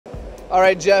All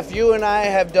right, Jeff, you and I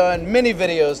have done many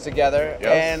videos together,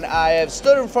 Yes. and I have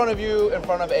stood in front of you in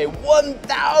front of a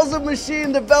 1,000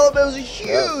 machine development. It was huge.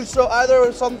 Yes. So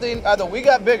either we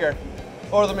got bigger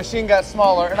or the machine got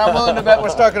smaller, and I'm willing to bet we're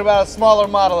talking about a smaller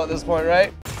model at this point,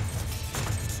 right?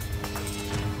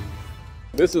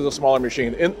 This is a smaller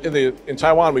machine. In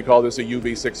Taiwan, we call this a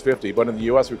UV 650, but in the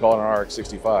US, we call it an RX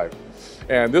 65.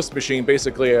 And this machine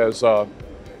basically has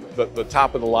the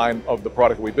top of the line of the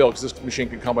product we build, because this machine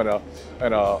can come in a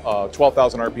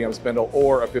 12,000 RPM spindle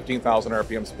or a 15,000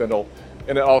 RPM spindle,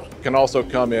 and it can also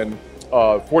come in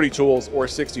 40 tools or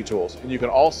 60 tools. And you can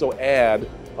also add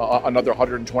another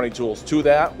 120 tools to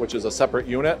that, which is a separate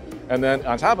unit. And then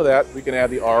on top of that, we can add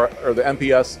the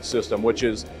MPS system, which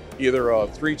is either a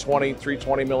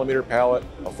 320 millimeter pallet,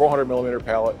 a 400 millimeter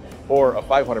pallet, or a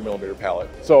 500 millimeter pallet.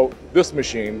 So this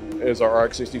machine is our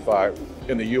RX65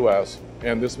 in the US,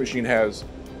 and this machine has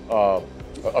a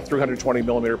 320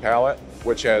 millimeter pallet,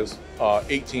 which has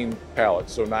 18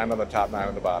 pallets, so 9 on the top, 9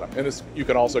 on the bottom. And this, you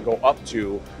can also go up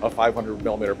to a 500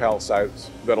 millimeter pallet size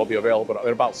that'll be available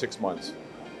in about 6 months.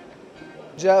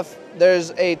 Jeff,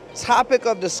 there's a topic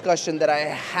of discussion that I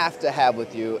have to have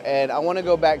with you, and I want to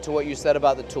go back to what you said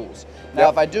about the tools. Now,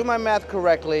 Yep. if I do my math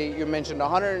correctly, you mentioned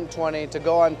 120 to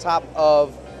go on top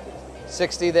of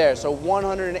 60 there, so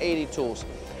 180 tools.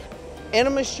 In a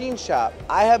machine shop,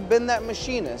 I have been that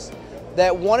machinist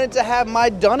that wanted to have my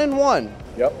done-in-one,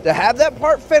 Yep. to have that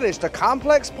part finished, a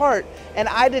complex part, and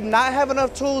I did not have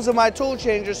enough tools in my tool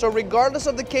changer, so regardless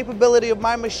of the capability of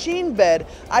my machine bed,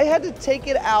 I had to take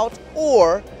it out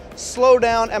or slow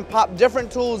down and pop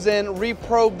different tools in,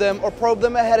 reprobe them, or probe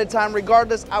them ahead of time.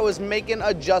 Regardless, I was making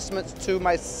adjustments to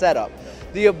my setup.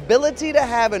 The ability to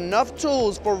have enough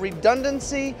tools for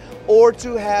redundancy or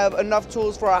to have enough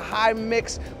tools for a high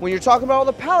mix, when you're talking about all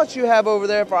the pallets you have over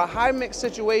there for a high mix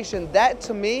situation, that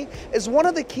to me is one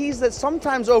of the keys that's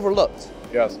sometimes overlooked.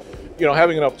 Yes. You know,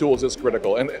 having enough tools is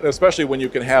critical, and especially when you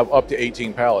can have up to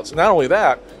 18 pallets. Not only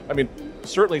that, I mean,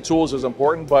 certainly tools is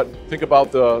important, but think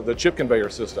about the chip conveyor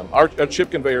system. Our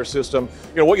chip conveyor system,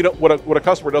 you know, what a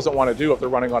customer doesn't want to do if they're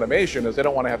running automation is they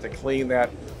don't want to have to clean that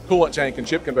coolant tank and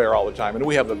chip conveyor all the time. And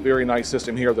we have a very nice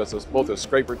system here that's both a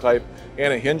scraper type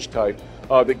and a hinge type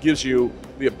that gives you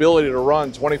the ability to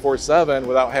run 24/7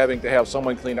 without having to have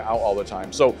someone clean it out all the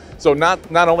time. So not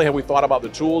only have we thought about the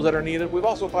tools that are needed, we've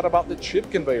also thought about the chip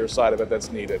conveyor side of it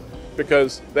that's needed,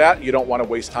 because that you don't want to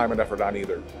waste time and effort on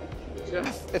either.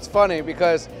 It's funny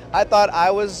because I thought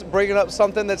I was bringing up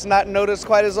something that's not noticed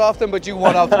quite as often, but you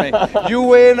one-upped me. You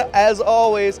win as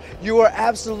always. You are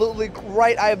absolutely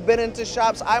right. I have been into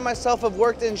shops. I myself have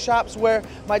worked in shops where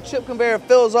my chip conveyor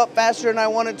fills up faster than I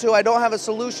want it to. I don't have a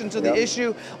solution to the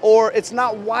issue, or it's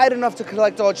not wide enough to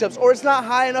collect all chips, or it's not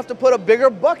high enough to put a bigger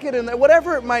bucket in there,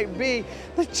 whatever it might be.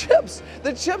 The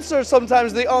chips are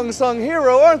sometimes the unsung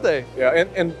hero, aren't they? Yeah,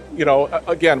 and you know,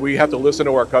 again, we have to listen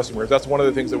to our customers. That's one of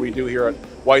the things that we do here at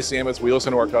YCM is we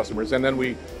listen to our customers, and then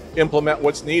we implement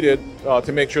what's needed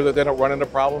to make sure that they don't run into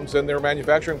problems in their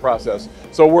manufacturing process.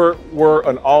 So we're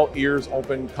an all ears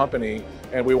open company,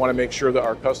 and we want to make sure that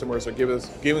our customers are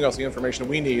giving us the information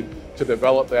we need to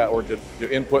develop that or to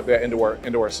input that into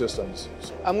our systems.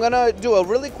 I'm gonna do a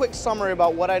really quick summary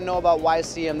about what I know about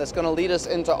YCM that's gonna lead us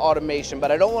into automation,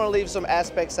 but I don't want to leave some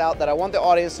aspects out that I want the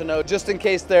audience to know just in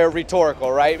case they're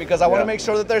rhetorical, right? Because I want to make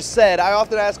sure that they're said. I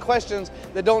often ask questions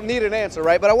that don't need an answer,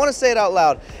 right? But I want to say it out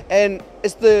loud. And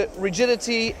it's the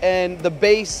rigidity and the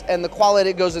base and the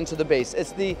quality that goes into the base.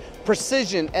 It's the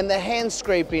precision and the hand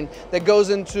scraping that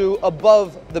goes into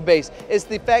above the base. It's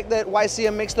the fact that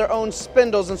YCM makes their own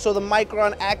spindles, and so the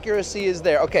micron accuracy is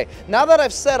there. Okay, now that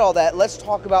I've said all that, let's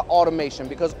talk about automation,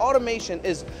 because automation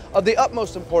is of the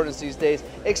utmost importance these days,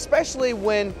 especially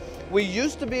when we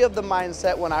used to be of the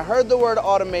mindset, when I heard the word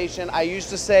automation, I used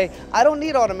to say, I don't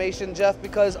need automation, Jeff,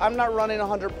 because I'm not running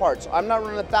 100 parts. I'm not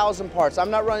running 1,000 parts.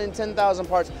 I'm not running 10,000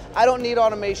 parts. I don't need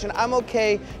automation. I'm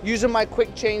okay using my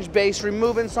quick change base,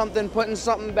 removing something, putting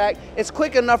something back. It's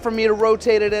quick enough for me to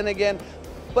rotate it in again.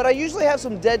 But I usually have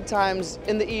some dead times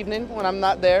in the evening when I'm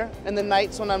not there, in the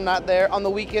nights when I'm not there, on the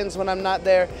weekends when I'm not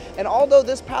there. And although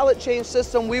this pallet change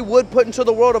system we would put into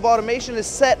the world of automation is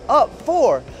set up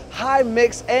for high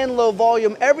mix and low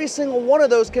volume, every single one of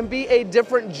those can be a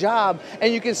different job,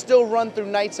 and you can still run through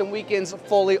nights and weekends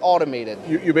fully automated.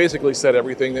 You basically said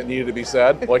everything that needed to be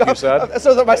said, like you said.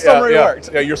 So that my summary worked.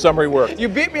 Yeah, your summary worked. You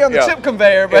beat me on the chip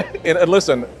conveyor, but... And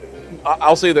listen,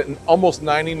 I'll say that almost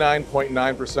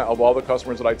 99.9% of all the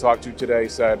customers that I talked to today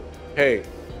said, hey,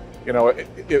 you know,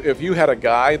 if you had a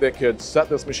guy that could set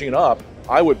this machine up,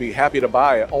 I would be happy to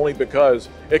buy it, only because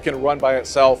it can run by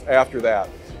itself after that.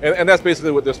 And that's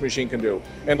basically what this machine can do.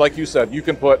 And like you said, you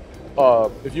can put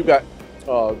if you've got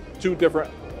 2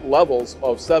 different levels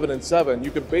of 7 and 7, you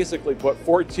could basically put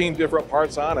 14 different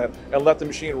parts on it and let the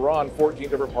machine run 14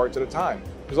 different parts at a time.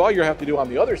 Because all you have to do on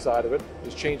the other side of it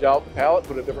is change out the pallet,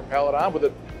 put a different pallet on with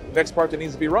the next part that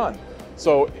needs to be run.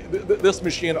 So this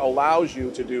machine allows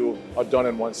you to do a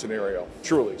done-in-one scenario,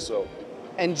 truly so.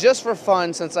 And just for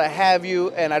fun, since I have you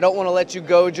and I don't want to let you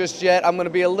go just yet, I'm going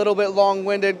to be a little bit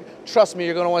long-winded. Trust me,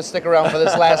 you're going to want to stick around for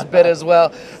this last bit as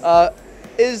well.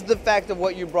 Is the fact of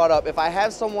what you brought up. If I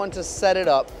have someone to set it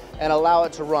up and allow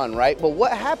it to run, right? But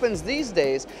what happens these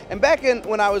days, and back in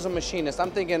when I was a machinist,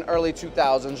 I'm thinking early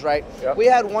 2000s, right? Yep. We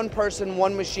had one person,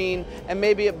 one machine, and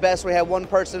maybe at best we had one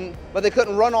person, but they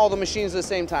couldn't run all the machines at the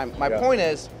same time. My point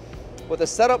is, with a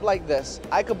setup like this,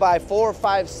 I could buy 4,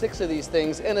 5, 6 of these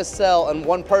things in a cell, and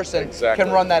one person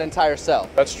can run that entire cell.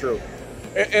 That's true.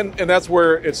 And that's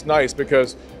where it's nice,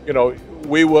 because, you know,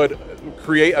 we would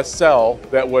create a cell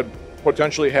that would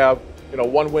potentially have, you know,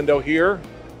 one window here,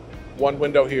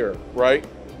 right?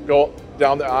 Go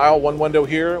down the aisle, one window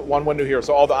here, one window here.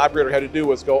 So all the operator had to do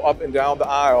was go up and down the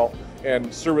aisle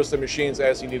and service the machines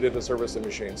as he needed to service the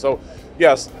machine. So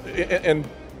yes, and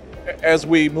as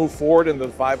we move forward in the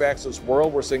 5-axis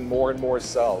world, we're seeing more and more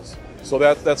cells. So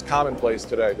that's commonplace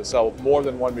today, to sell more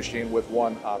than one machine with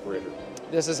one operator.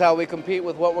 This is how we compete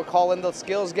with what we're calling the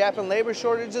skills gap and labor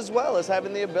shortage, as well as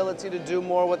having the ability to do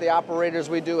more with the operators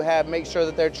we do have, make sure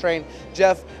that they're trained.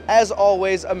 Jeff, as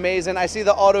always, amazing. I see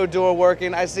the auto door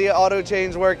working, I see auto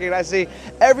change working, I see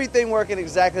everything working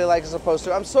exactly like it's supposed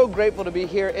to. I'm so grateful to be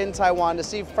here in Taiwan to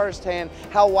see firsthand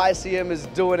how YCM is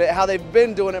doing it, how they've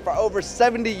been doing it for over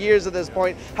 70 years at this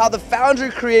point, how the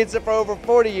foundry creates it for over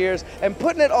 40 years, and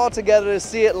putting it all together to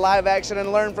see it live action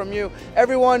and learn from you.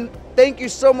 Everyone, thank you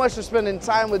so much for spending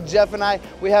time with Jeff and I.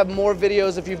 We have more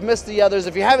videos. If you've missed the others,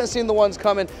 if you haven't seen the ones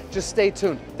coming, just stay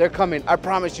tuned. They're coming. I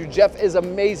promise you, Jeff is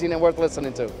amazing and worth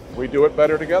listening to. We do it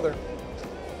better together.